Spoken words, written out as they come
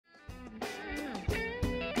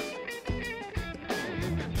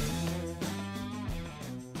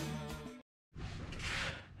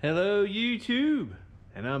Hello YouTube,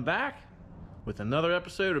 and I'm back with another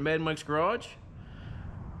episode of Mad Mike's Garage.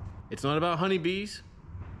 It's not about honeybees,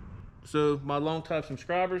 so my longtime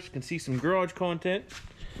subscribers can see some garage content.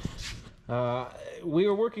 We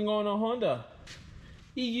are working on a Honda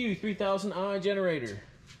EU3000i generator.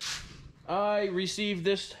 I received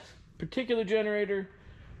this particular generator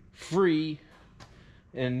free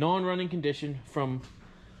in non-running condition from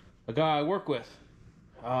a guy I work with.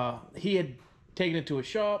 He had taken it to a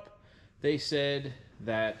shop. They said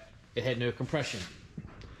that it had no compression.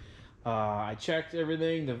 I checked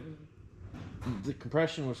everything. The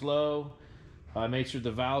compression was low. I made sure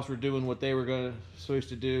the valves were doing what they were supposed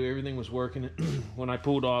to do. Everything was working. When I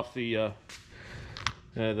pulled off I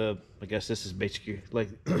guess this is basically like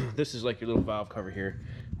this is like your little valve cover here.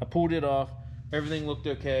 I pulled it off. Everything looked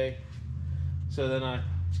okay. So then I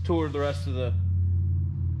toured the rest of the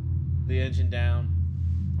engine down,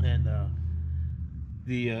 and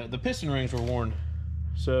the piston rings were worn.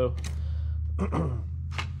 So,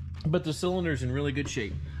 but the cylinder's in really good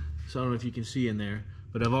shape. So I don't know if you can see in there,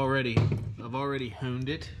 but I've already honed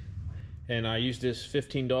it, and I used this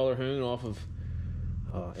 $15 hone off of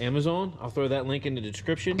Amazon. I'll throw that link in the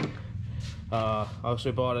description. I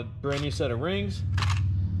also bought a brand new set of rings.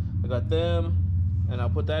 I got them, and I'll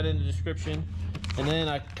put that in the description. And then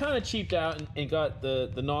I kind of cheaped out and got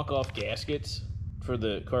the knockoff gaskets for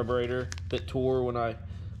the carburetor that tore when I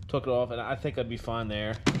took it off, and I think I'd be fine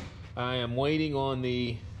there. I am waiting on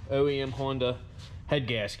the OEM Honda head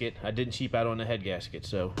gasket. I didn't cheap out on the head gasket,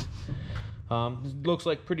 so looks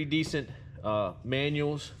like pretty decent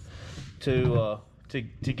manuals to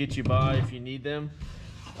get you by if you need them.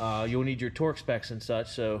 You'll need your torque specs and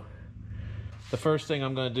such. So the first thing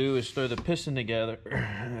I'm going to do is throw the piston together,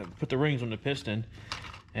 put the rings on the piston,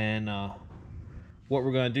 and what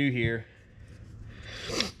we're going to do here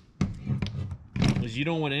is you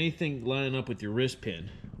don't want anything lining up with your wrist pin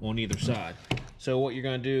on either side. So what you're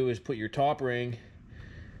going to do is put your top ring,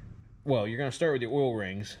 well, you're going to start with your oil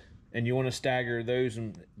rings, and you want to stagger those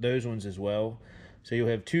ones as well. So you'll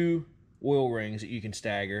have two oil rings that you can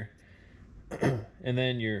stagger, and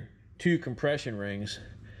then your two compression rings,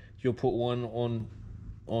 you'll put one on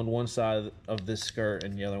one side of this skirt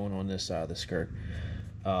and the other one on this side of the skirt.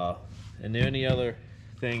 And the only other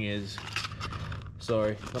thing is,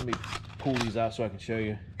 sorry, let me pull these out so I can show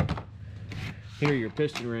you. Here are your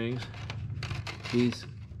piston rings. These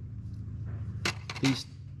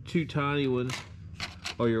two tiny ones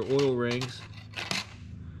are your oil rings.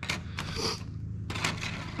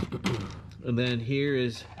 And then here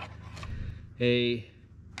is I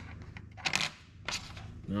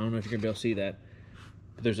don't know if you're gonna be able to see that,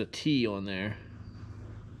 but there's a T on there.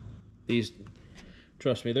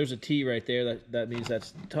 Trust me, there's a T right there. That means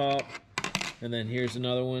that's the top. And then here's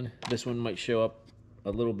another one. This one might show up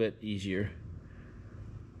a little bit easier.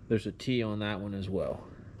 There's a T on that one as well.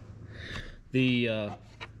 The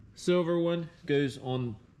silver one goes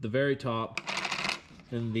on the very top,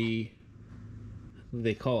 and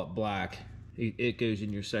they call it black. It goes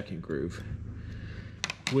in your second groove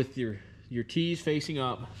with your T's facing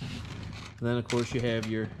up. And then of course you have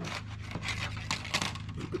your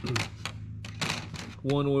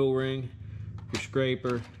one oil ring, your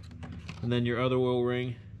scraper, and then your other oil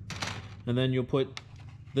ring. And then you'll put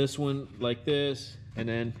this one like this, and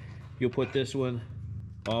then you'll put this one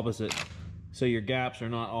opposite, so your gaps are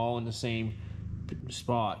not all in the same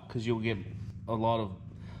spot, because you'll get a lot of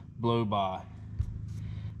blow by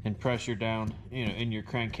and pressure down, in your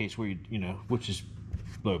crankcase where which is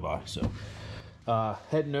blow by. So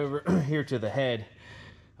heading over here to the head,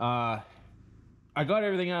 I got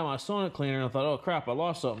everything out of my sonic cleaner, and I thought, oh crap, I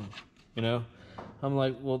lost something. I'm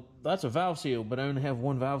like, well, that's a valve seal, but I only have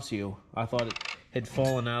one valve seal. I thought it had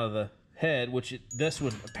fallen out of the head, which this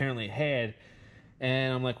one apparently had.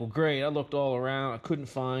 And I'm like, well, great. I looked all around, I couldn't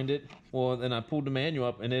find it. Well, then I pulled the manual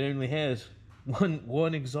up, and it only has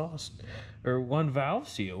one exhaust or one valve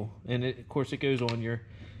seal, and of course it goes on your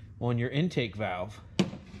intake valve.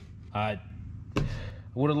 I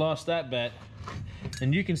would have lost that bet.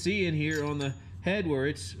 And you can see in here on the head where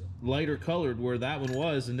it's lighter colored where that one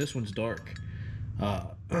was, and this one's dark.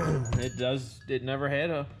 It never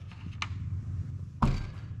had a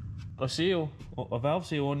seal, a valve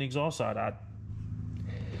seal on the exhaust side. I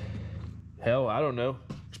don't know,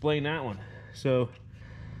 explain that one. So,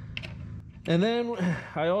 and then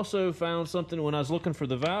I also found something when I was looking for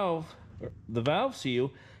the valve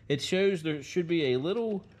seal. It shows there should be a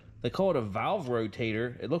little, they call it a valve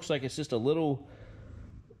rotator. It looks like it's just a little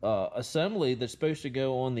assembly that's supposed to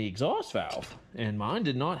go on the exhaust valve, and mine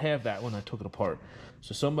did not have that when I took it apart.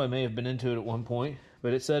 So somebody may have been into it at one point,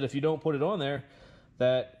 but it said if you don't put it on there,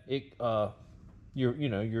 that it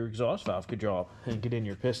your exhaust valve could drop and get in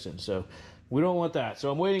your piston. So we don't want that.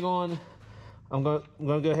 So I'm waiting on. I'm gonna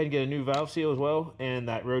go ahead and get a new valve seal as well, and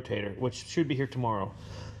that rotator, which should be here tomorrow.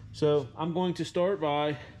 So I'm going to start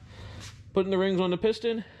by putting the rings on the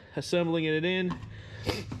piston, assembling it in,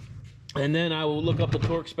 and then I will look up the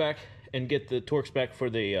torque spec and get the torque spec for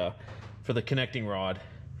the connecting rod.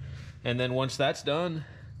 And then once that's done,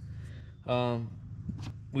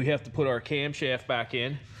 we have to put our camshaft back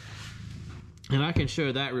in, and I can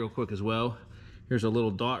show that real quick as well. Here's a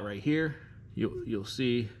little dot right here. You'll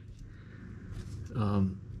see.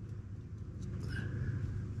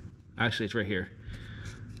 Actually, it's right here.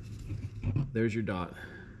 There's your dot.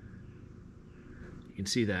 You can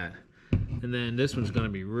see that. And then this one's going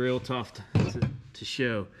to be real tough to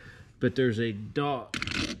show, but there's a dot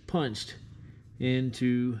punched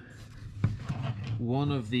into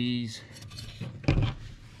one of these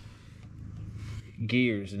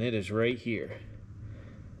gears, and it is right here.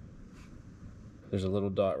 There's a little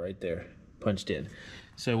dot right there punched in.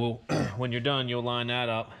 So when you're done, you'll line that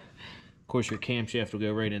up. Of course, your camshaft will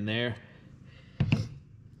go right in there.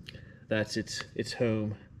 That's its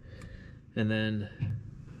home. And then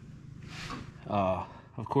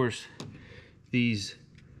of course, these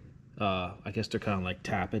I guess they're kind of like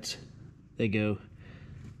tappets. They go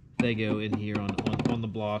in here on the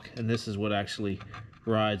block, and this is what actually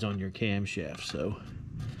rides on your camshaft. So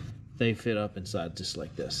they fit up inside just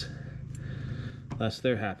like this. That's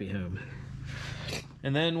their happy home.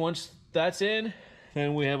 And then once that's in,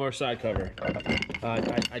 then we have our side cover.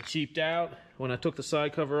 I cheaped out when I took the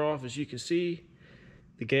side cover off. As you can see,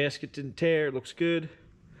 the gasket didn't tear. It looks good.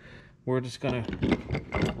 We're just gonna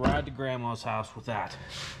ride to grandma's house with that.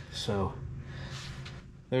 So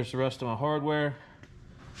there's the rest of my hardware.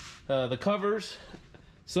 The covers,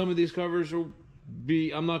 some of these covers will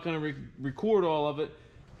be, I'm not gonna record all of it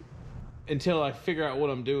until I figure out what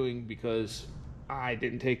I'm doing, because I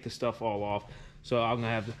didn't take the stuff all off. So I'm gonna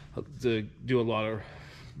have to do a lot of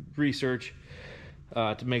research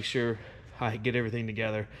to make sure I get everything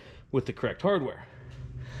together with the correct hardware.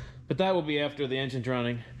 But that will be after the engine's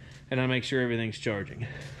running and I make sure everything's charging.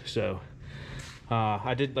 So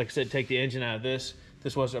I did, like I said, take the engine out of this.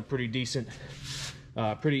 This was a pretty decent,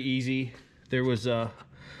 pretty easy. There was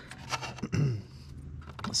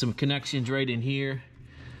some connections right in here,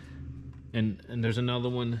 and there's another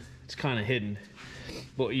one. It's kind of hidden.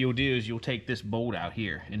 What you'll do is you'll take this bolt out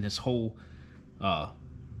here, and this whole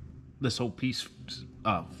piece,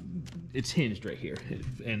 it's hinged right here,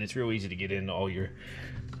 and it's real easy to get into all your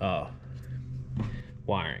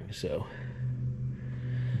wiring. So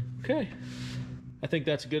okay, I think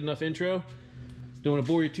that's a good enough intro. Don't want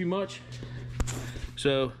to bore you too much,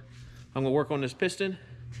 so I'm gonna work on this piston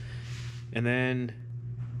and then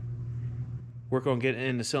work on getting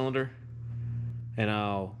in the cylinder, and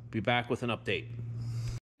I'll be back with an update.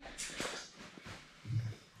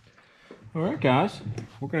 All right, guys,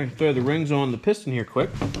 we're going to throw the rings on the piston here quick.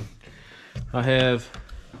 I have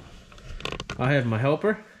my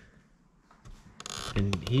helper,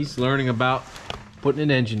 and he's learning about putting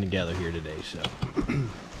an engine together here today. So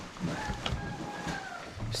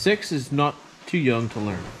 6 is not too young to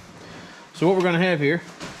learn. So what we're going to have here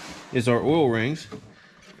is our oil rings.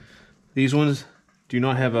 These ones do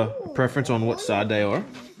not have a preference on what side they are.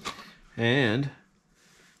 And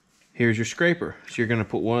here's your scraper. So you're going to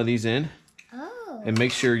put one of these in. And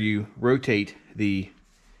make sure you rotate the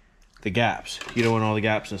gaps. You don't want all the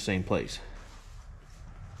gaps in the same place.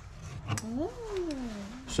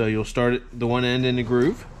 So you'll start at the one end in the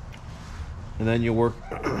groove, and then you'll work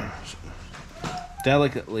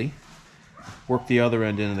delicately, work the other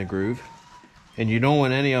end in the groove, and you don't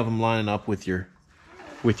want any of them lining up with your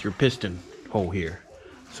piston hole here.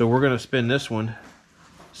 So we're going to spin this one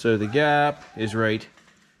so the gap is right.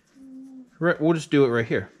 We'll just do it right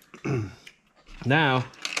here. Now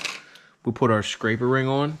we'll put our scraper ring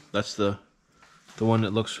on. That's the one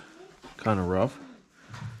that looks kind of rough.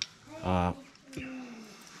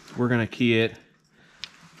 We're gonna key it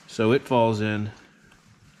so it falls in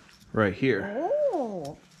right here.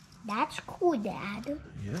 Oh, that's cool, Dad.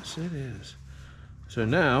 Yes, it is. So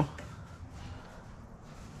now,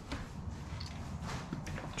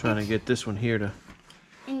 trying to get this one here to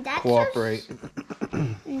cooperate.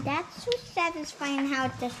 And that's so satisfying how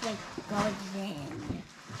it just like goes in.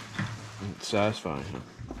 It's satisfying,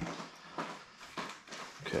 huh?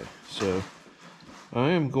 Okay, so I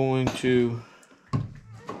am going to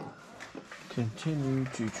continue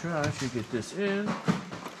to try to get this in,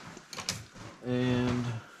 and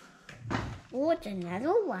oh, it's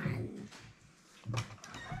another one.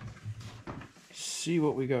 see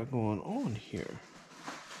what we got going on here.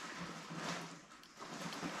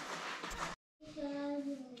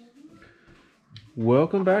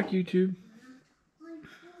 Welcome back, YouTube.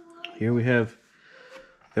 Here we have,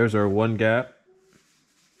 there's our one gap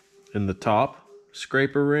in the top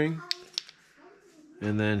scraper ring.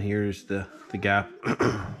 And then here's the gap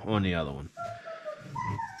on the other one.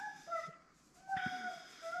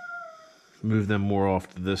 Move them more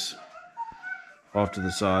off to the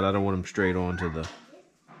side. I don't want them straight on to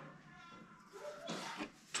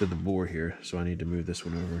the bore here, so I need to move this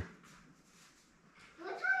one over.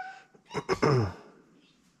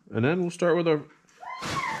 And then we'll start with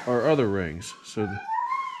our other rings. So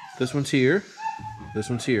this one's here, this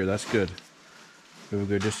one's here. That's good. We'll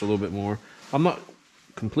go just a little bit more. I'm not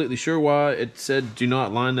completely sure why it said do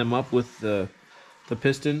not line them up with the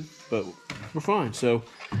piston, but we're fine. So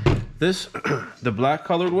this, the black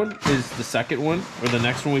colored one is the second one, or the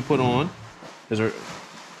next one we put on.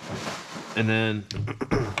 And then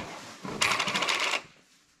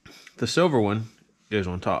the silver one goes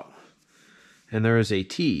on top. And there is a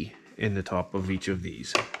T in the top of each of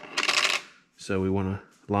these. So we want to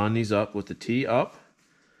line these up with the T up.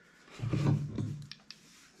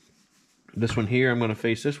 This one here, I'm going to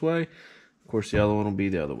face this way. Of course, the other one will be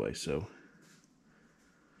the other way. So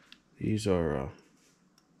these are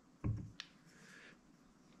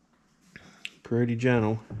pretty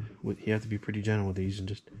gentle. You have to be pretty gentle with these and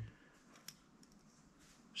just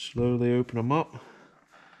slowly open them up.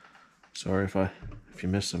 Sorry if you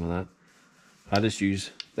missed some of that. I just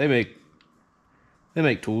use, they make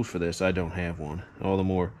tools for this. I don't have one. All the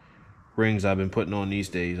more rings I've been putting on these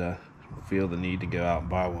days, I feel the need to go out and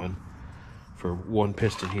buy one for one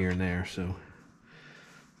piston here and there. So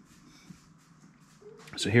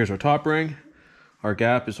here's our top ring. Our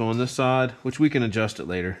gap is on this side, which we can adjust it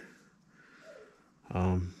later.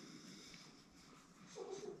 There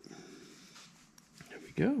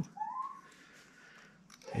we go.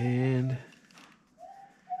 And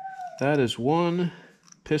that is one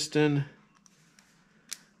piston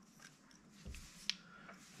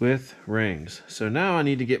with rings. So now I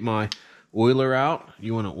need to get my oiler out.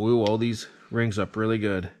 You want to oil all these rings up really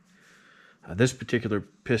good. This particular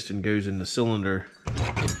piston goes in the cylinder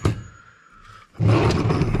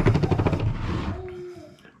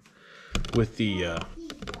with the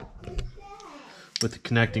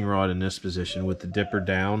connecting rod in this position with the dipper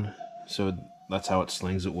down. So that's how it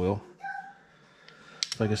slings at will.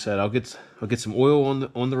 Like I said, I'll get some oil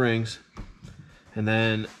on the rings, and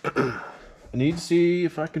then I need to see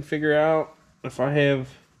if I can figure out if I have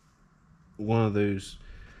one of those.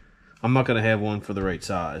 I'm not gonna have one for the right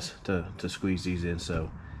size to squeeze these in,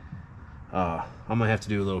 so I'm gonna have to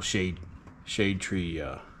do a little shade tree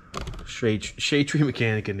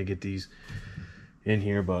mechanicing to get these in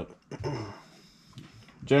here. But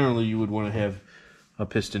generally, you would want to have a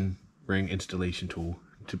piston ring installation tool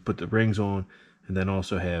to put the rings on, and then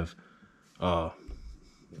also have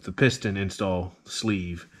the piston install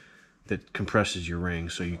sleeve that compresses your ring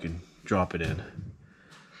so you can drop it in.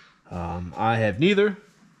 I have neither,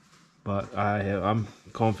 but I'm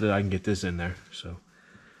confident I can get this in there, so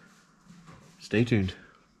stay tuned.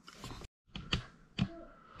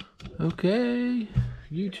 Okay,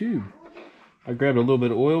 YouTube. I grabbed a little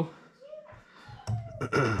bit of oil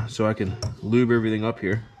so I can lube everything up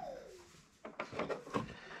here.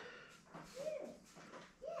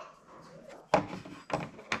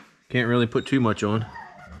 Can't really put too much on.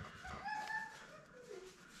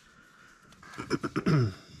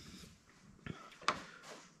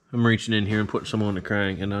 I'm reaching in here and putting some on the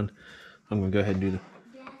crank, and then I'm going to go ahead and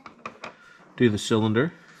do the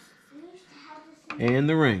cylinder and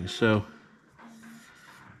the rings. So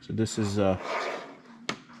this is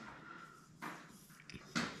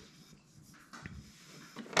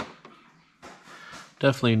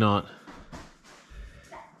definitely not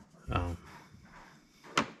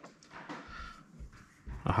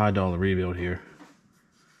a high dollar rebuild here.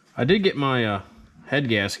 I did get my head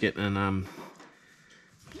gasket, and I'm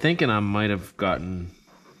thinking I might have gotten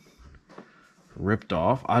ripped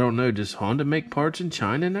off. I don't know. Does Honda make parts in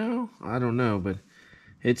China now? I don't know, but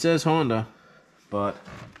it says Honda, but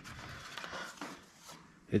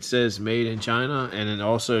it says made in China, and it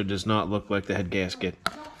also does not look like the head gasket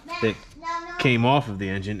that came off of the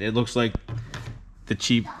engine. It looks like the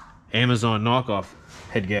cheap Amazon knockoff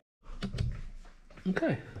head gasket.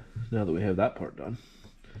 Okay, now that we have that part done,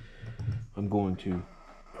 I'm going to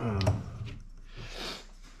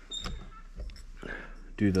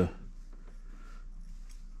do the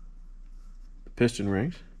piston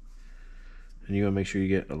rings, and you gotta make sure you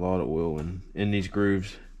get a lot of oil in these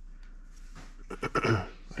grooves. I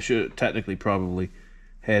should technically probably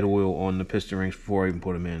had oil on the piston rings before I even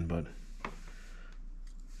put them in, but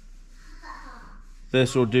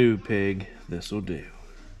This'll do, pig. This'll do.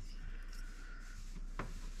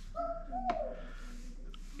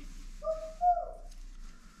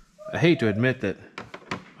 I hate to admit that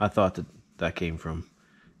I thought that came from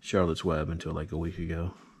Charlotte's Web until like a week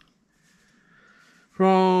ago.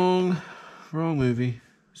 Wrong movie.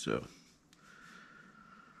 So,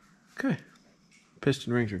 okay.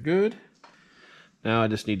 Piston rings are good. Now I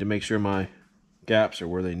just need to make sure my gaps are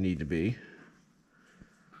where they need to be.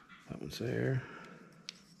 That one's there.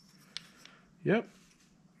 Yep.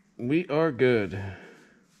 We are good.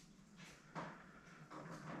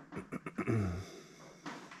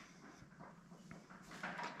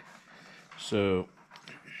 So,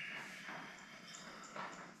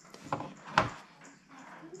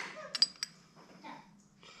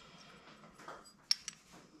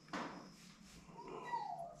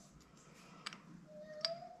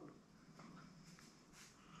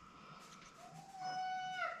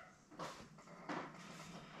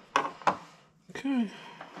 okay.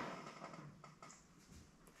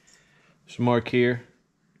 There's a mark here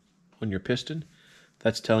on your piston.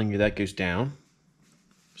 That's telling you that goes down.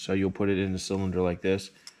 So you'll put it in the cylinder like this.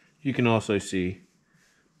 You can also see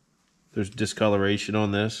there's discoloration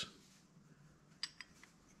on this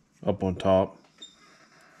up on top.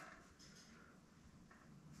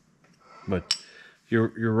 But your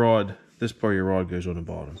rod, this part of your rod goes on the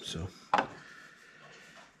bottom. So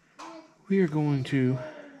we are going to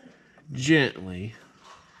gently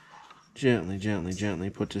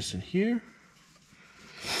put this in here.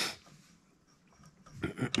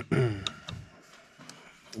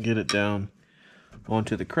 Get it down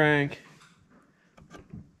onto the crank.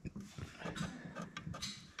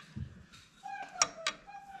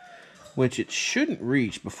 Which it shouldn't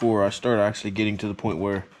reach before I start actually getting to the point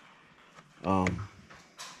where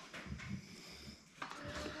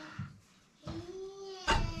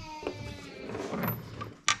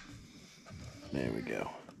there we go.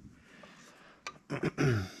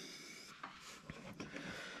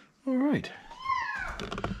 All right.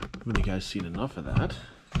 Haven't you guys seen enough of that?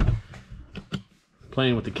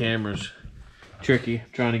 Playing with the camera's tricky.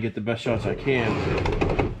 Trying to get the best shots I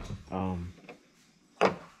can.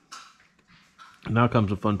 Now comes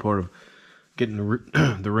the fun part of getting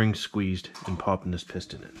the ring squeezed and popping this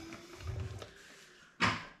piston in.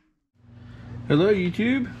 Hello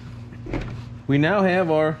YouTube. We now have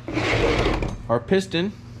our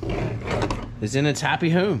piston is in its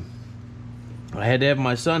happy home. I had to have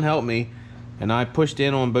my son help me, and I pushed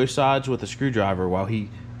in on both sides with a screwdriver while he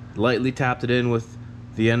lightly tapped it in with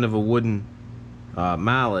the end of a wooden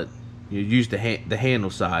mallet. You use the handle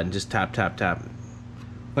side and just tap.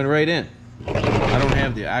 Went right in. I don't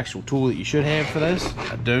have the actual tool that you should have for this.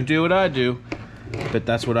 I don't do what I do, but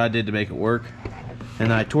that's what I did to make it work.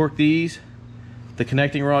 And I torqued the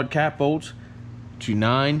connecting rod cap bolts, to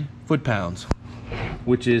 9 foot-pounds,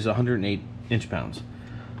 which is 108 inch-pounds.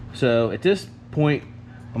 So at this point,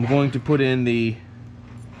 I'm going to put in the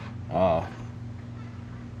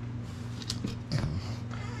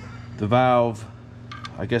valve.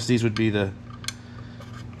 I guess these would be the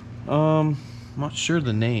I'm not sure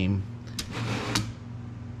the name,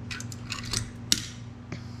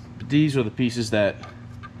 but these are the pieces that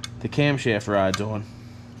the camshaft rides on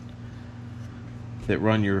that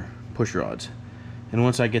run your push rods. And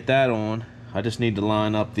once I get that on, I just need to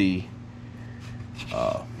line up the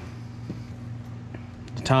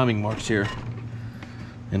timing marks here,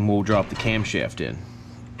 and we'll drop the camshaft in.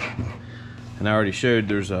 And I already showed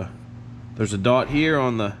there's a dot here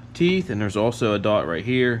on the teeth, and there's also a dot right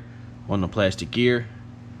here on the plastic gear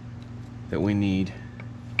that we need.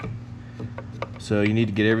 So you need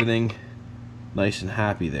to get everything nice and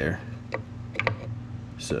happy there,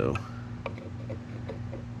 so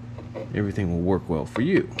everything will work well for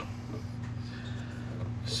you.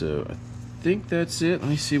 So I think that's it. Let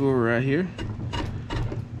me see where we're at here.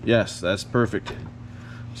 Yes, that's perfect.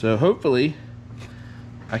 So hopefully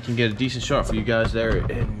I can get a decent shot for you guys there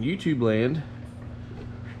in YouTube land.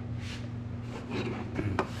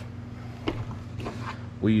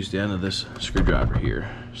 We'll use the end of this screwdriver here.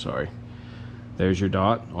 Sorry. There's your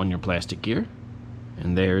dot on your plastic gear,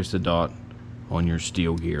 and there's the dot on your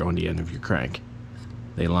steel gear on the end of your crank.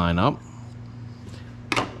 They line up.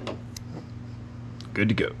 Good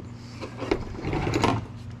to go.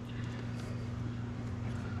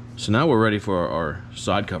 So now we're ready for our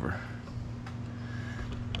side cover.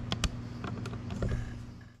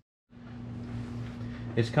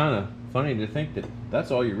 It's kind of funny to think that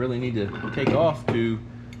that's all you really need to take off to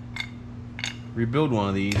rebuild one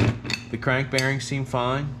of these. The crank bearings seem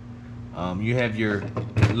fine. You have your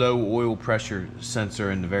low oil pressure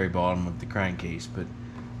sensor in the very bottom of the crankcase, but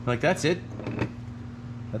like that's it.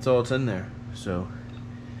 That's all it's in there. So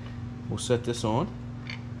we'll set this on,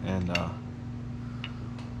 and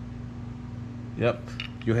yep,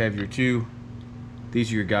 you'll have your two.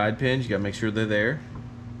 These are your guide pins. You gotta make sure they're there.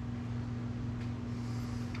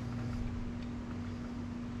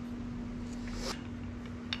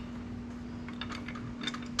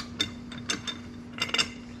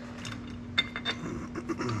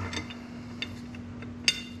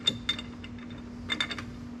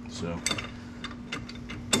 So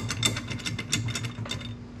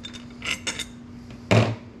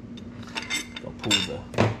I'll pull the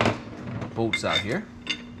bolts out here.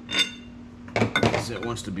 So it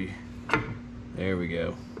wants to be. There we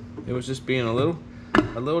go. It was just being a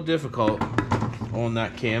little difficult on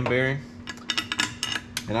that cam bearing,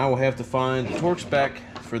 and I will have to find the torque spec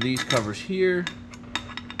for these covers here.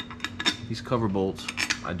 These cover bolts,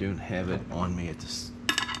 I don't have it on me at this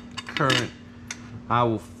current. I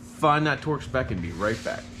will find that torque spec and be right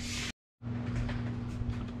back.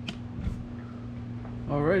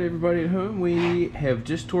 Alright, everybody at home, we have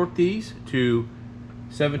just torqued these to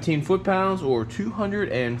 17 foot-pounds or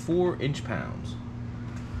 204 inch-pounds.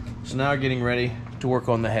 So now we're getting ready to work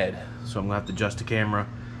on the head. So I'm going to have to adjust the camera.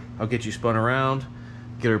 I'll get you spun around,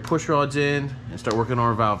 get our push rods in, and start working on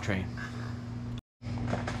our valve train.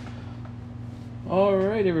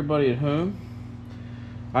 Alright, everybody at home,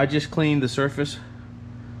 I just cleaned the surface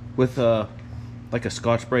with like a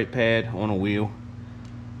Scotch-Brite pad on a wheel.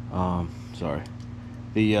 Sorry.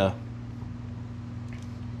 The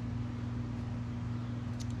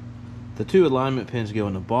two alignment pins go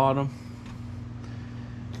in the bottom,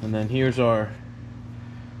 and then here's our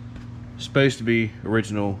supposed to be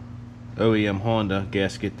original OEM Honda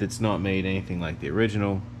gasket that's not made anything like the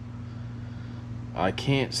original. I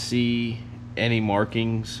can't see any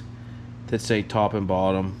markings that say top and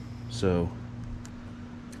bottom, so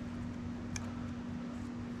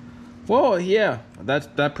well, yeah,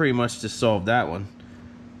 that pretty much just solved that one.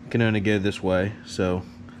 Can only go this way, so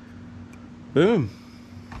boom,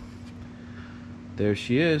 there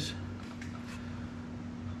she is.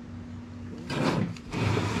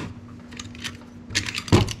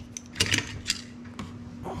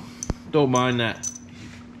 Don't mind that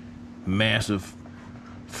massive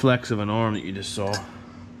flex of an arm that you just saw.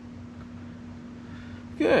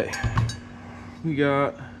 Okay, we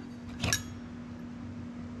got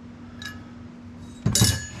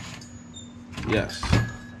yes,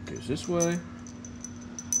 goes this way.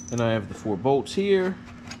 Then I have the 4 bolts here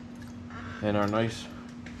and our nice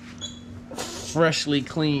freshly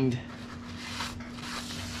cleaned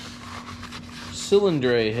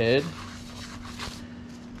cylinder head.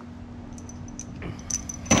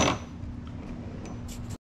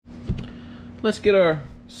 Let's get our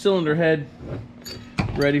cylinder head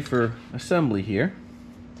ready for assembly here.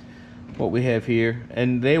 What we have here,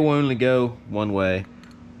 and they will only go one way.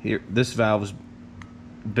 Here, this valve is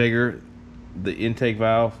bigger. The intake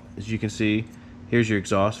valve, as you can see, here's your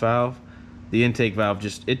exhaust valve. The intake valve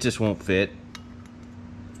just won't fit.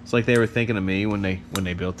 It's like they were thinking of me when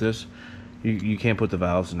they built this. You can't put the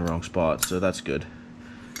valves in the wrong spot, so that's good.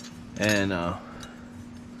 And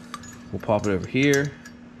we'll pop it over here.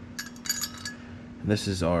 And this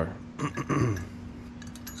is our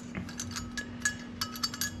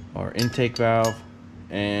our intake valve,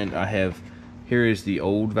 and I have, here is the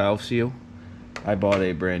old valve seal. I bought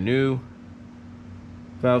a brand new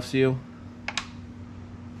valve seal.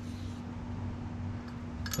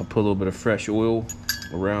 I'll put a little bit of fresh oil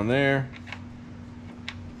around there,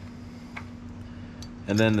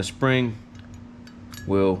 and then the spring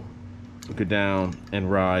will go down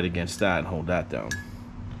and ride against that and hold that down.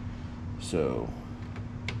 So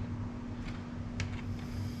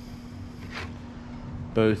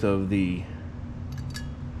both of the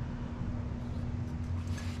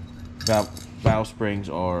valve springs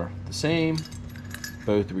are the same.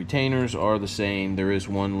 Both the retainers are the same. There is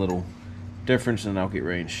one little difference, and I'll get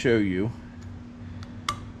ready to show you.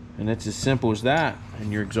 And it's as simple as that.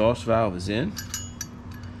 And your exhaust valve is in.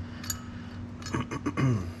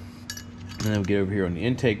 And then we'll get over here on the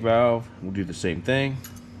intake valve. We'll do the same thing.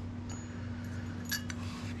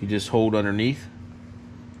 You just hold underneath.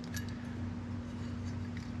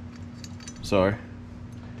 Sorry.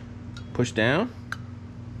 Push down.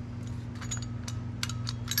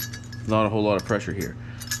 Not a whole lot of pressure here.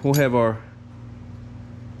 We'll have our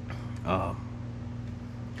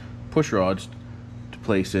push rods to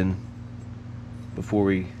place in before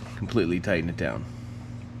we completely tighten it down.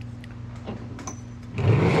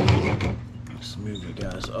 Let's move you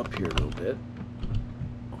guys up here a little bit,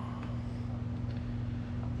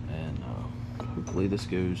 and hopefully this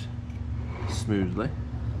goes smoothly.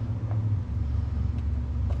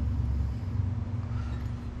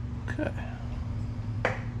 Okay.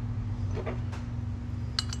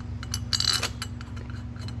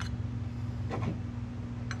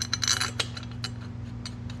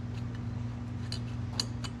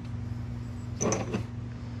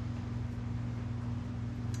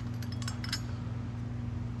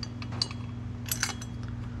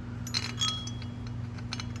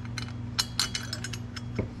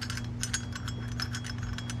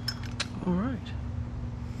 All right.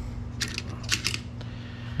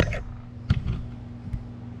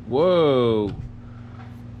 Whoa.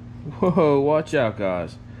 Whoa, watch out,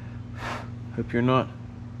 guys. Hope you're not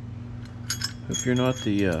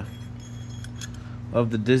the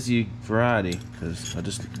of the dizzy variety, because I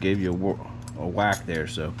just gave you a whack there.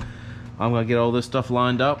 So I'm gonna get all this stuff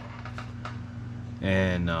lined up,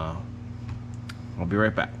 and I'll be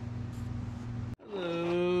right back.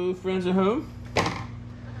 Hello, friends at home.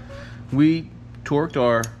 We torqued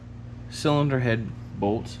our cylinder head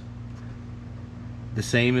bolts the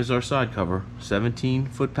same as our side cover, 17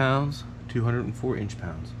 foot-pounds, 204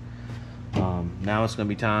 inch-pounds. Now it's going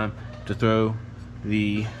to be time to throw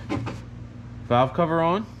the valve cover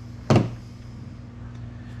on,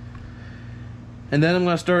 and then I'm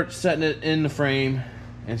going to start setting it in the frame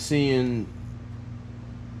and seeing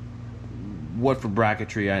what for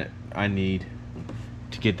bracketry I need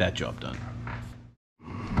to get that job done.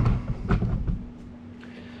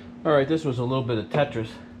 Alright, this was a little bit of Tetris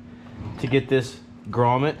to get this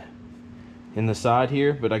grommet in the side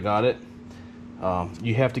here, but I got it.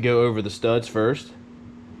 You have to go over the studs first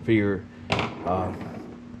for your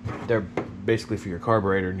they're basically for your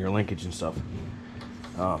carburetor and your linkage and stuff.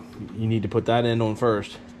 You need to put that end on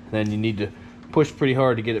first, then you need to push pretty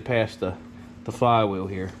hard to get it past the flywheel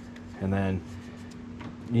here, and then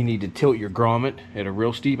you need to tilt your grommet at a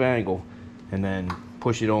real steep angle and then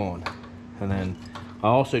push it on. And then I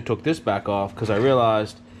also took this back off because I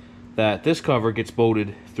realized that this cover gets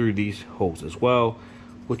bolted through these holes as well,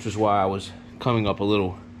 which is why I was coming up a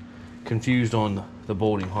little confused on the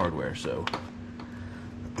bolting hardware. So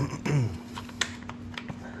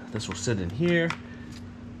this will sit in here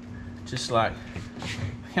just like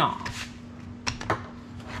yeah.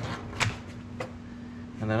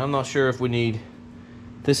 And then I'm not sure if we need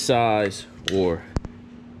this size or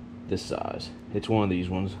this size. It's one of these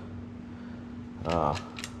ones.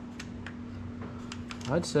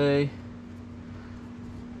 I'd say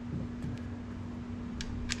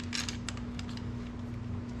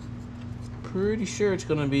pretty sure it's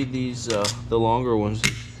gonna be these the longer ones,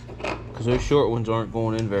 because those short ones aren't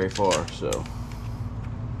going in very far. So,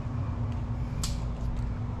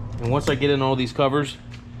 and once I get in all these covers,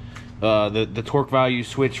 the torque values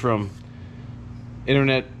switch from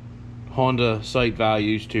internet Honda site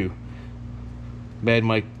values to Mad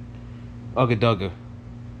Mike Ugga Dugga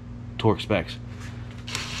torque specs.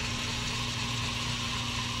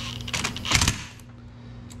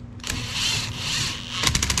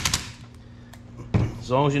 As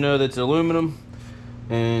long as you know that it's aluminum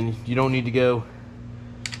and you don't need to go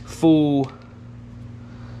full,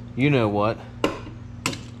 you know what,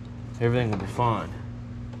 everything will be fine.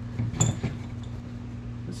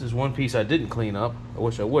 This is one piece I didn't clean up. I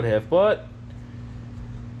wish I would have, but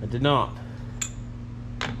I did not.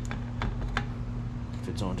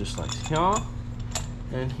 Fits on just like here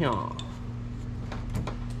and here.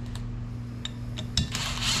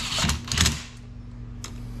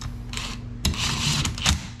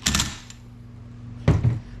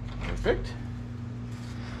 Perfect.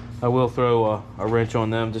 I will throw a wrench on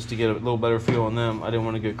them just to get a little better feel on them. I didn't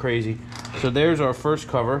want to get crazy. So there's our first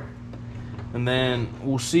cover, and then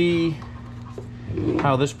we'll see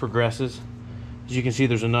how this progresses. As you can see,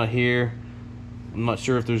 there's a nut here. I'm not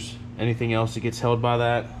sure if there's anything else that gets held by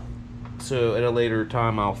that. So at a later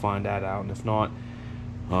time, I'll find that out. And if not,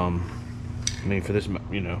 I mean, for this,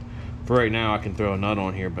 you know, for right now, I can throw a nut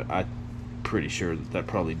on here, but I'm pretty sure that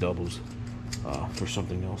probably doubles for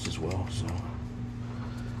something else as well. So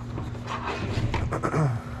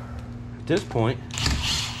at this point,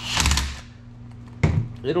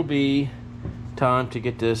 it'll be time to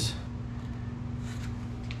get this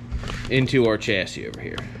into our chassis over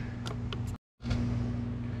here.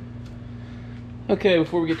 Okay,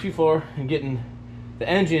 before we get too far and getting the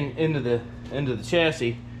engine into the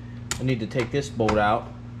chassis, I need to take this bolt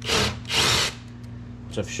out,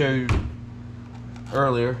 which I've showed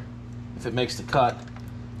earlier, if it makes the cut,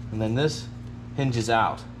 and then this hinges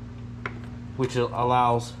out, which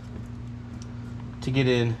allows to get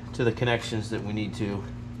in to the connections that we need to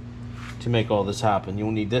make all this happen.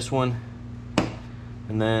 You'll need this one,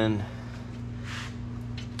 and then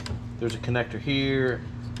there's a connector here,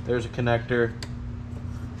 there's a connector,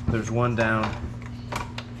 there's one down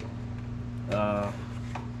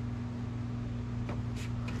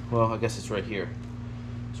well, I guess it's right here.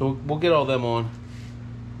 So we'll get all them on,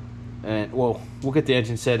 and well, we'll get the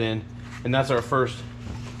engine set in, and that's our first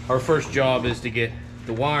job, is to get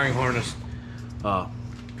the wiring harness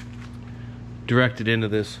directed into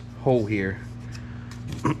this hole here.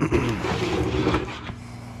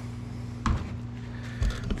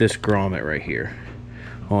 This grommet right here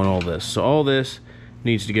on all this. So all this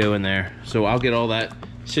needs to go in there. So I'll get all that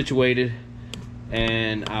situated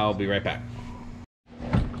and I'll be right back.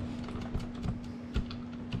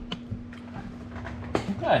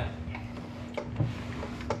 Okay.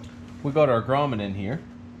 We got our grommet in here.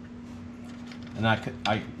 And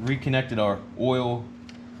I reconnected our oil,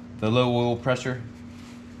 the low oil pressure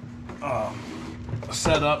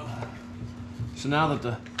setup. So now that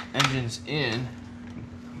the engine's in,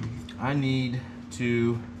 I need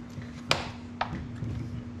to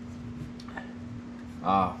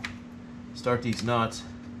start these nuts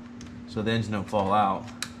so the engine don't fall out.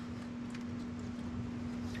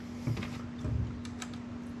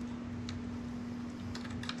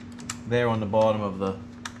 There on the bottom of the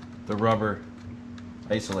rubber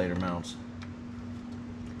isolator mounts.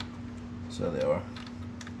 So they are.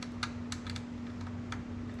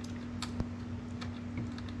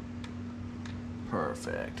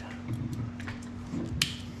 Perfect.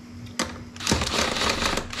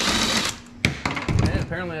 And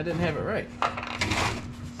apparently I didn't have it right.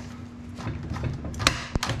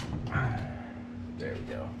 There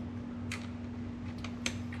we go.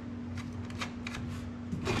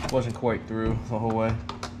 Wasn't quite through the whole way.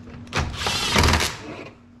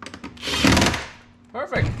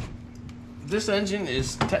 Perfect. This engine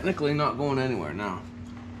is technically not going anywhere now.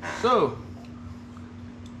 So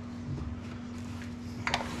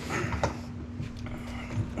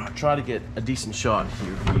I'll try to get a decent shot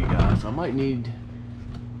here for you guys. I might need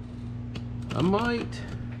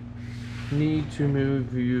to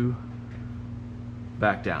move you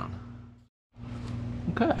back down.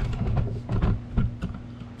 Okay.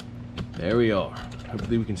 There we are.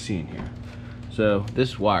 Hopefully we can see in here. So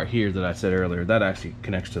this wire here that I said earlier, that actually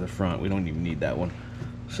connects to the front. We don't even need that one.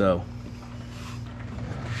 So,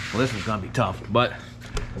 well, this one's gonna be tough, but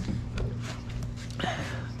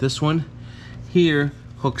this one here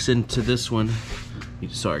hooks into this one.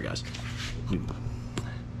 Sorry guys.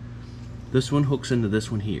 This one hooks into this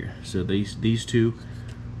one here. So these two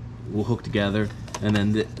will hook together, and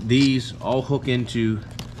then these all hook into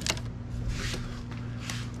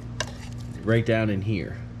right down in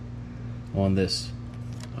here on this.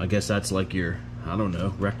 I guess that's like your, I don't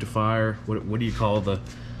know, rectifier. What do you call the?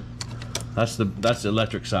 That's the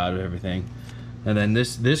electric side of everything. And then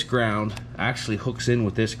this ground actually hooks in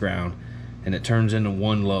with this ground, and it turns into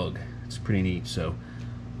one lug. It's pretty neat. So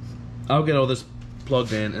I'll get all this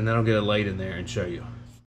plugged in, and then I'll get a light in there and show you.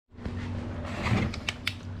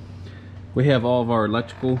 We have all of our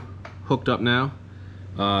electrical hooked up now.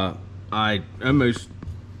 I almost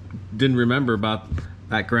didn't remember about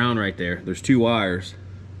that ground right there. There's two wires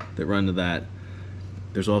that run to that.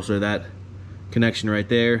 There's also that connection right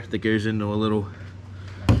there that goes into a little,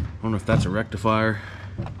 I don't know if that's a rectifier.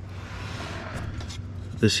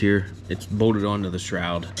 This here, it's bolted onto the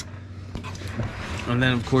shroud. And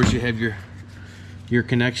then of course you have your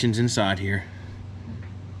connections inside here.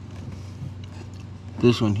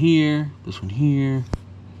 This one here,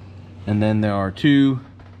 and then there are two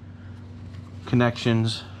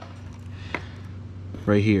connections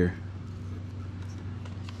right here.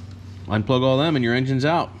 Unplug all them and your engine's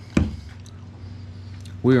out.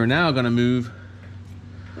 We are now going to move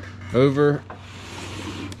over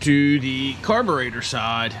to the carburetor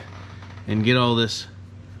side and get all this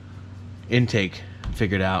intake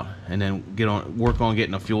figured out, and then work on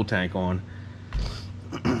getting a fuel tank on.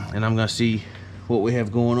 And I'm going to see what we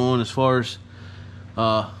have going on as far as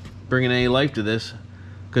bringing any life to this,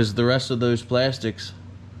 because the rest of those plastics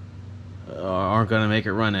aren't going to make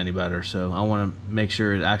it run any better. So I want to make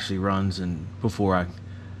sure it actually runs and before I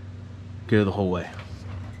go the whole way.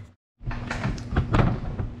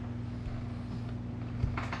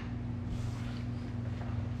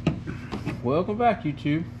 Welcome back,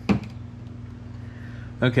 YouTube.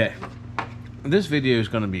 Okay, this video is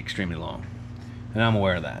going to be extremely long, and I'm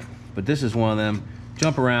aware of that, but this is one of them.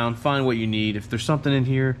 Jump around, find what you need. If there's something in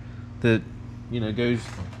here that, you know, goes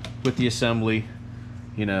with the assembly,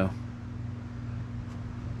 you know,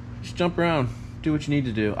 just jump around, do what you need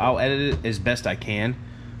to do. I'll edit it as best I can,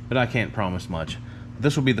 but I can't promise much.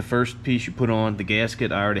 This will be the first piece you put on. The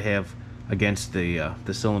gasket I already have against the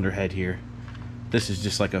cylinder head here. This is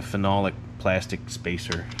just like a phenolic plastic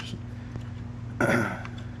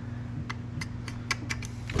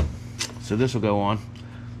so this will go on.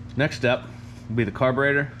 Next step will be the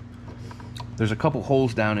carburetor. There's a couple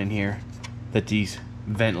holes down in here that these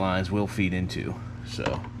vent lines will feed into.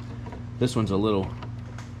 So this one's a little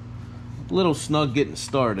snug getting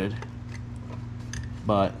started,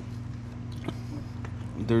 but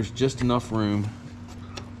there's just enough room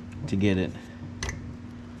to get it.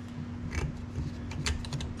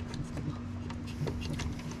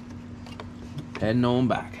 Heading on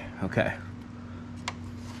back. Okay.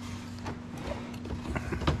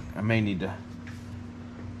 I may need to.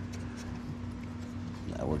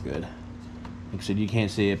 No, we're good. Like I said, you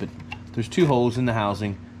can't see it, but there's two holes in the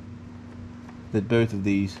housing that both of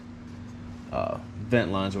these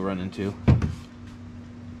vent lines will run into.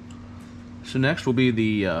 So next will be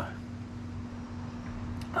the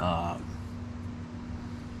I'm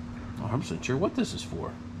not sure what this is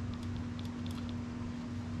for.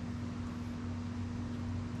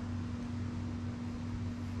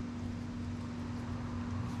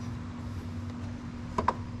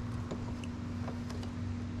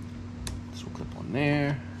 This will clip on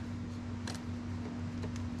there.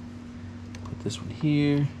 Put this one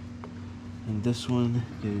here, and this one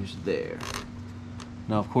goes there.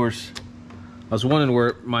 Now, of course, I was wondering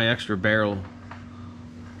where my extra barrel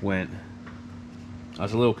went. I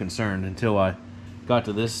was a little concerned until I got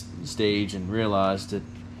to this stage and realized that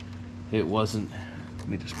it wasn't. Let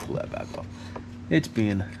me just pull that back off. It's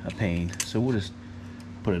being a pain, so we'll just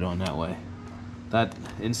put it on that way. That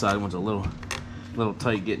inside one's a little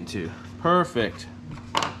tight getting to. Perfect.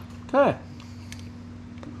 Okay.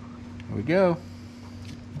 Here we go.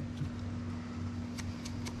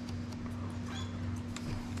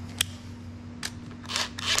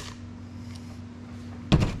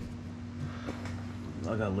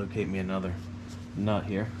 I gotta locate me another nut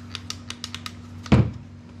here.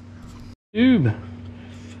 Tube.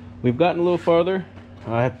 We've gotten a little farther.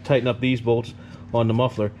 I have to tighten up these bolts on the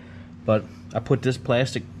muffler, but I put this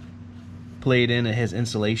plastic plate in. It has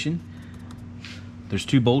insulation. There's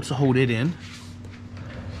two bolts to hold it in.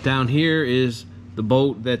 Down here is the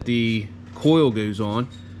bolt that the coil goes on.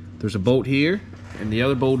 There's a bolt here, and the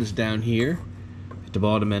other bolt is down here at the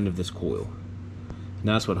bottom end of this coil. And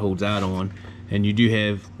that's what holds that on. And you do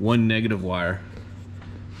have one negative wire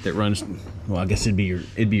that runs, well, I guess it'd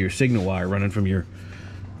be your signal wire running from your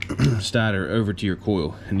starter over to your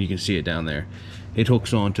coil, and you can see it down there. It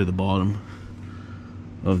hooks on to the bottom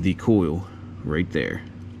of the coil right there.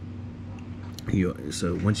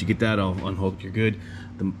 So once you get that all unhooked, you're good.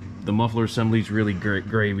 The muffler assembly is really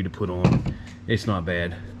gravy to put on. It's not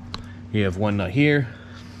bad. You have one nut here.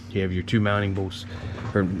 You have your two mounting bolts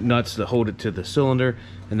or nuts that hold it to the cylinder,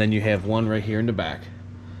 and then you have one right here in the back,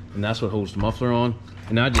 and that's what holds the muffler on.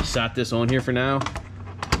 And I just sat this on here for now.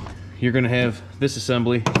 You're gonna have this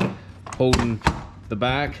assembly holding the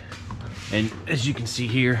back, and as you can see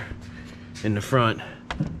here in the front,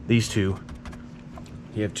 these two,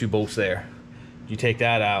 you have two bolts there. You take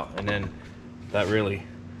that out, and then that really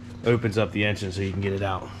opens up the engine so you can get it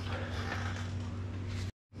out.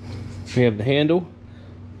 We have the handle,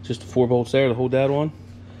 just 4 bolts there to hold that on.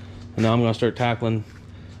 And now I'm going to start tackling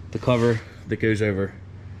the cover that goes over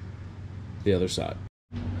the other side.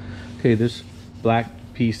 Okay, this black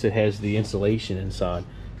piece that has the insulation inside,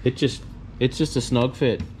 it's just a snug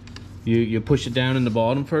fit. You push it down in the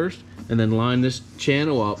bottom first, and then line this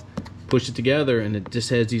channel up, push it together, and it just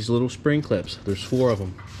has these little spring clips. There's 4 of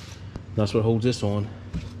them. That's what holds this on.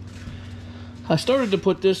 I started to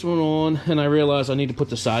put this one on, and I realized I need to put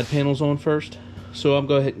the side panels on first. So I'm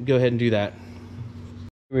go ahead and do that.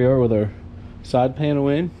 Here we are with our side panel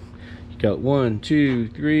in. You got 1, 2,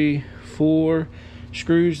 3, 4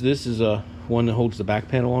 screws. This is one that holds the back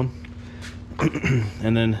panel on.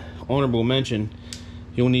 And then, honorable mention,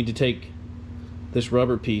 you'll need to take this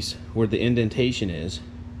rubber piece where the indentation is,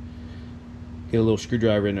 get a little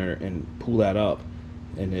screwdriver in there and pull that up,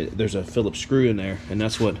 and there's a Phillips screw in there, and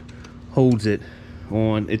that's what holds it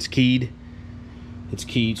on. It's keyed, so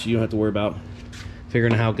you don't have to worry about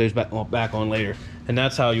figuring out how it goes back on later. And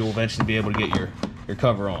that's how you'll eventually be able to get your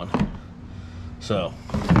cover on. So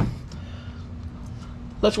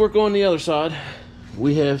let's work on the other side.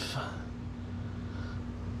 We have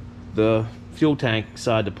the fuel tank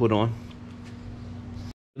side to put on.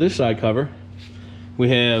 This side cover,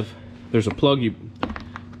 there's a plug, you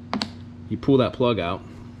pull that plug out.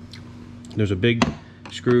 There's a big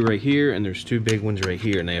screw right here, and there's 2 big ones right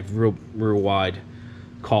here, and they have real wide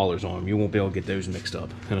collars on them. You won't be able to get those mixed up.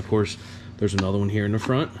 And of course, there's another one here in the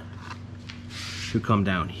front. You come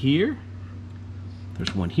down here.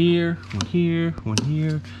 There's one here, one here, one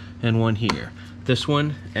here, and one here. This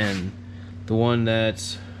one and the one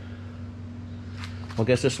that's Well, I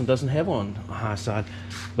guess this one doesn't have one on the high side.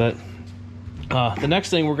 But the next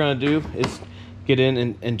thing we're gonna do is get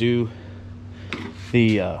in and do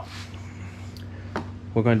the,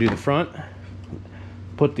 we're gonna do the front,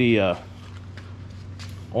 put the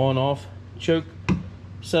on-off choke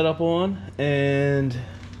setup on, and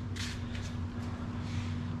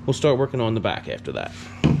we'll start working on the back after that.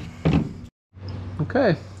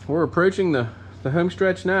 Okay, we're approaching the home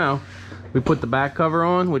stretch now. We put the back cover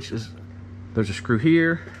on, which is, there's a screw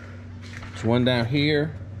here, there's one down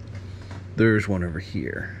here, there's one over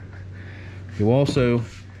here. You also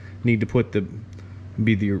need to put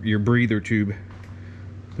your breather tube.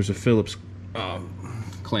 There's a Phillips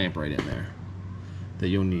clamp right in there that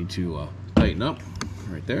you'll need to tighten up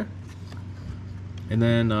right there. And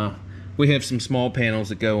then we have some small panels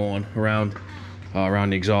that go on around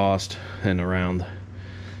the exhaust and around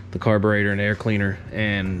the carburetor and air cleaner,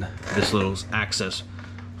 and this little access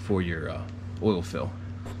for your oil fill.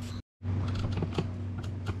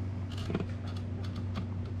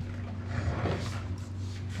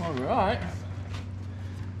 All right.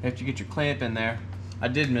 After you get your clamp in there, I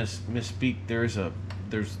did misspeak.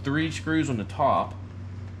 There's 3 screws on the top,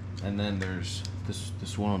 and then there's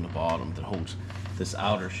this one on the bottom that holds this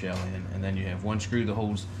outer shell in, and then you have 1 screw that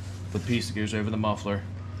holds the piece that goes over the muffler,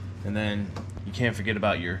 and then you can't forget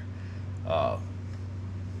about your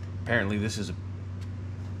apparently this is a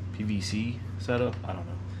PVC setup. I don't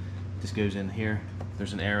know. This goes in here.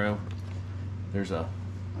 There's an arrow. There's a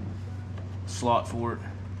slot for it.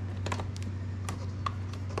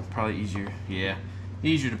 Probably easier, yeah,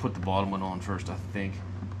 easier to put the bottom one on first, I think.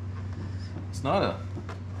 It's not a,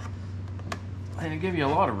 and it give you a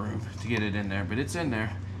lot of room to get it in there, but it's in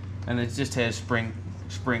there, and it just has spring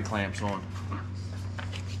clamps on.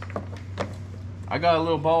 I got a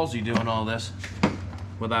little ballsy doing all this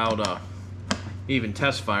without even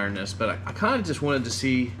test firing this, but I kind of just wanted to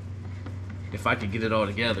see if I could get it all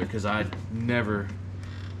together, because I never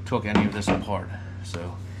took any of this apart.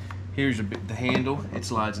 So here's the handle. It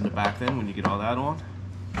slides in the back then when you get all that on.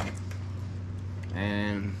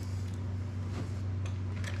 And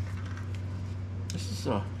this is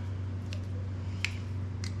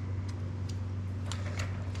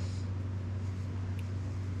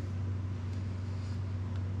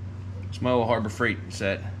it's my old Harbor Freight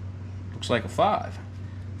set. Looks like a 5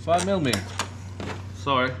 millimeter.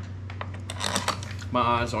 Sorry, my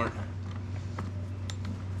eyes aren't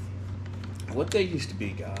what they used to be,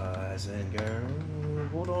 guys and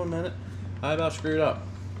girls. Hold on a minute. I about screwed up.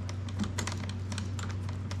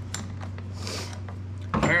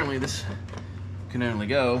 Apparently this can only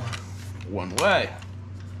go one way.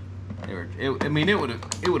 I mean, it would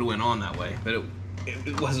have went on that way, but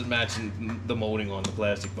it wasn't matching the molding on the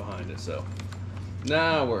plastic behind it. So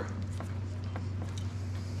now we're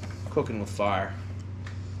cooking with fire.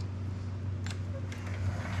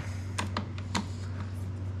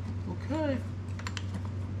 Okay.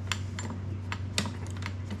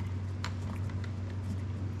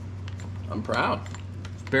 I'm proud.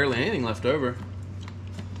 There's barely anything left over.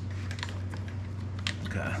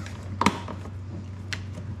 Okay.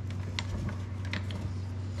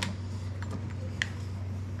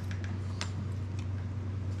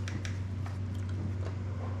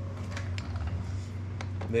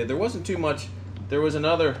 There wasn't too much. There was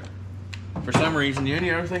another, for some reason, the only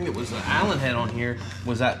other thing that was an Allen head on here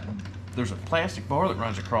was that there's a plastic bar that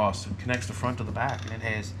runs across and connects the front to the back, and it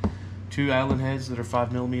has 2 Allen heads that are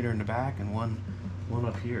 5 millimeter in the back and one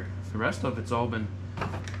up here. The rest of it's all been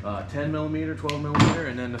 10 millimeter, 12 millimeter,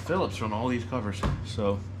 and then the Phillips on all these covers.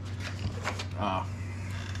 So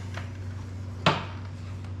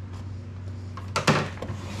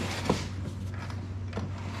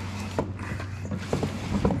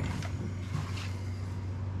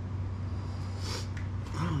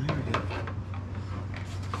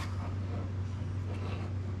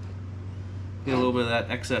get a little bit of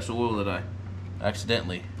that excess oil that I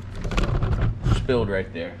accidentally spilled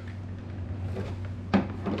right there.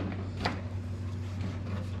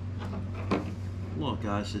 Look,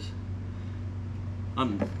 guys,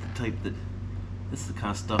 I'm the type that this is the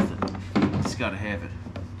kind of stuff that you just gotta have it.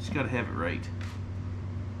 Just gotta have it right.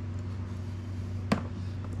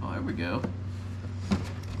 Oh, there we go.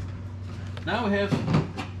 Now we have.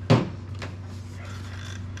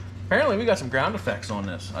 Apparently, we got some ground effects on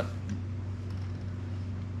this.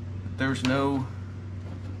 There's no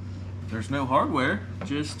hardware, it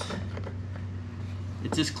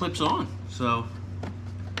just clips on. So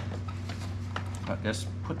I guess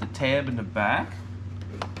put the tab in the back.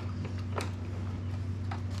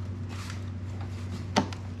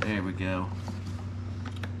 There we go.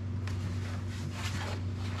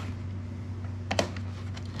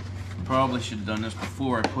 Probably should have done this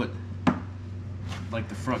before I put like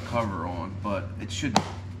the front cover on, but it should,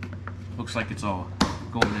 looks like it's all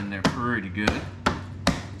going in there pretty good.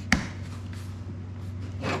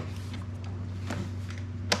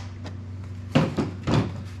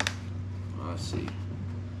 Let's see.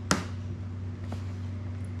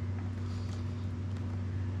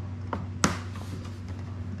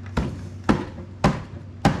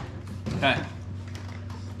 Okay.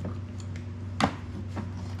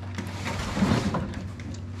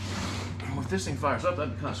 If this thing fires up,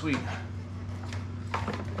 that'd be kind of sweet.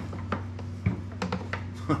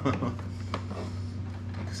 Like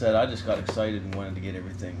I said, I just got excited and wanted to get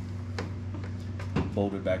everything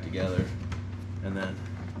bolted back together, and then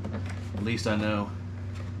at least I know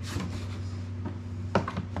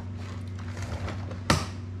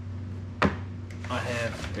I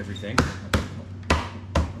have everything.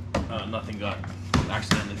 Nothing got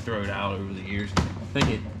accidentally thrown out over the years. I think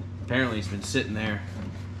it apparently it's been sitting there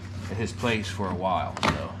at his place for a while,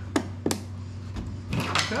 so.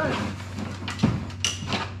 Okay.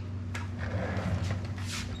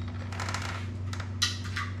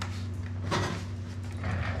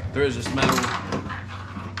 There is this metal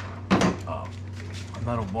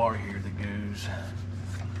bar here that goes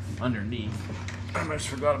underneath. I almost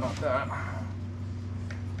forgot about that.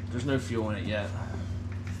 There's no fuel in it yet,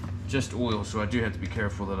 just oil, so I do have to be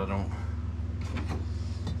careful that I don't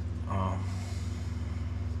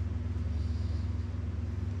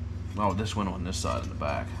oh, this went on this side in the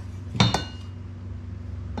back.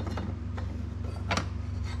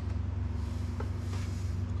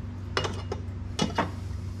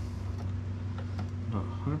 Not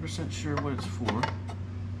 100% sure what it's for.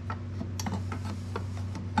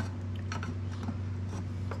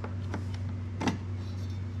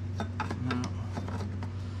 Now,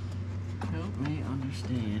 help me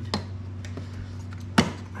understand.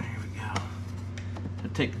 There we go. To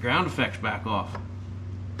take the ground effects back off.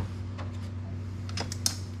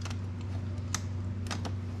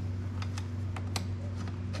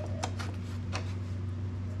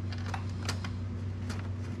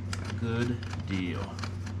 Good deal.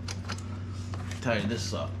 Tighten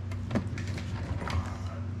this up.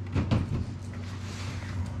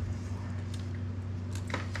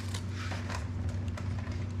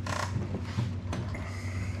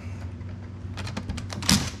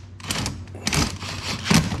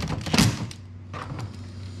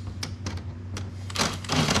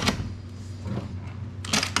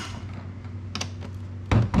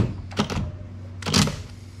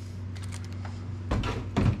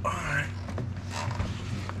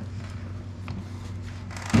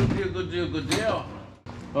 Good deal, good deal.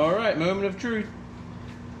 All right, moment of truth.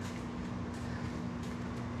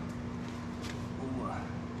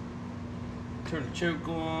 Turn the choke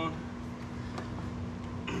on.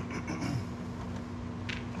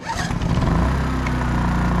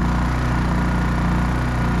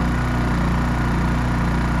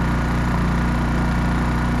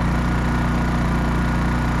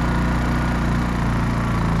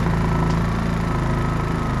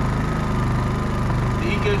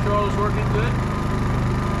 Control is working good.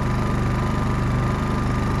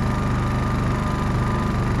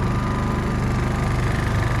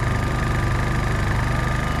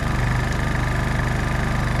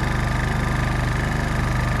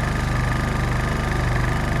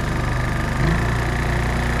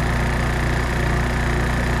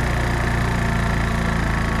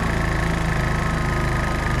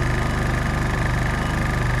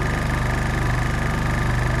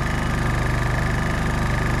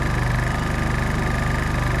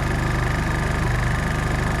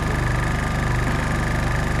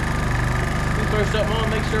 Throw something on,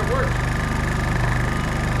 make sure it works.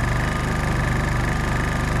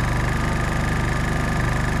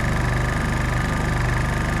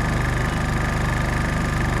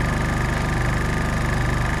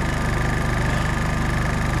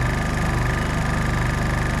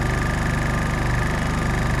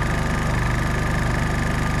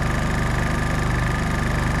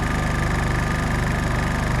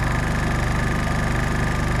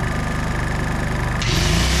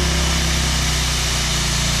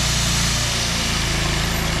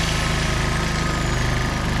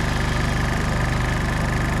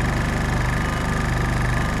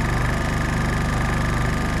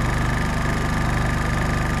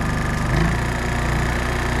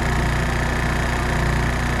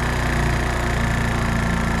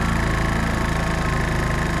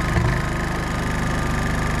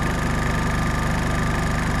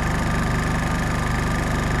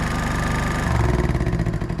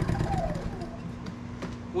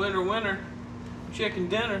 Winner, winner, chicken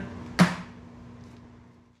dinner.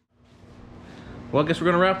 Well, I guess we're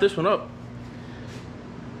gonna wrap this one up.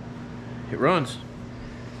 It runs.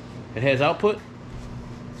 It has output,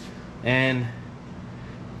 and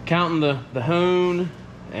counting the hone,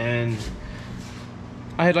 and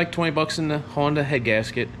I had like 20 bucks in the Honda head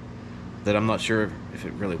gasket that I'm not sure if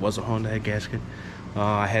it really was a Honda head gasket.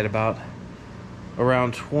 I had about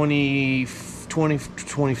around 20 to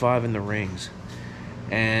 25 in the rings,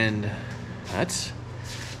 and that's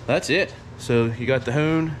it. So you got the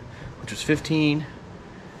hone, which was 15,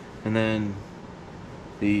 and then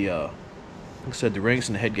the like I said, the rings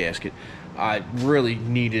and the head gasket. I really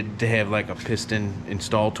needed to have like a piston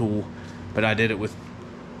install tool, but I did it with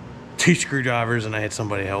 2 screwdrivers and I had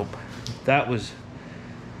somebody help.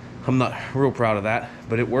 I'm not real proud of that,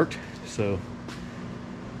 but it worked. So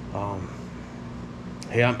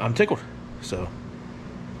hey, I'm tickled. So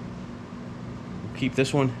keep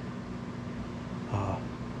this one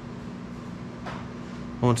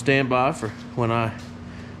on standby for when I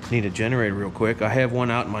need a generator real quick. I have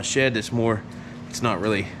one out in my shed that's it's not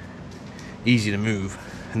really easy to move,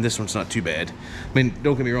 and this one's not too bad. I mean,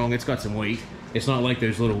 don't get me wrong, it's got some weight. It's not like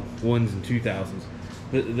those little 1s and 2000s.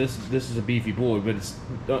 This is a beefy boy, but it's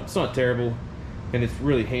not terrible, and it's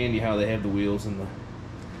really handy how they have the wheels and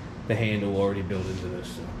the handle already built into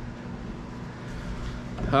this.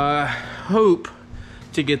 So I hope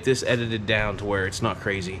to get this edited down to where it's not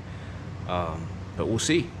crazy, but we'll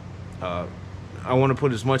see. I want to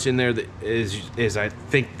put as much in there as I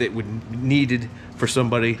think that would needed for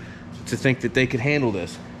somebody to think that they could handle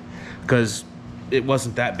this, because it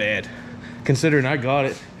wasn't that bad considering I got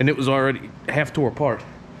it and it was already half tore apart.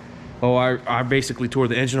 Oh, I basically tore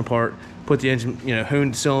the engine apart, put the engine,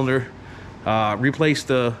 honed the cylinder, replaced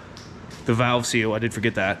the valve seal. I did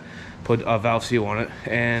forget that. Put a valve seal on it,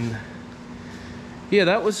 and yeah,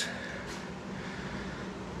 that was,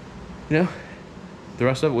 the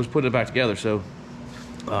rest of it was putting it back together. So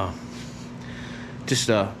just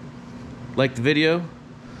like the video,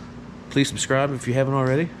 please subscribe if you haven't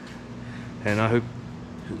already, and I hope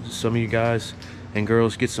some of you guys and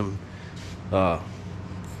girls get some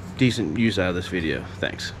decent use out of this video.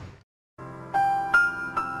 Thanks.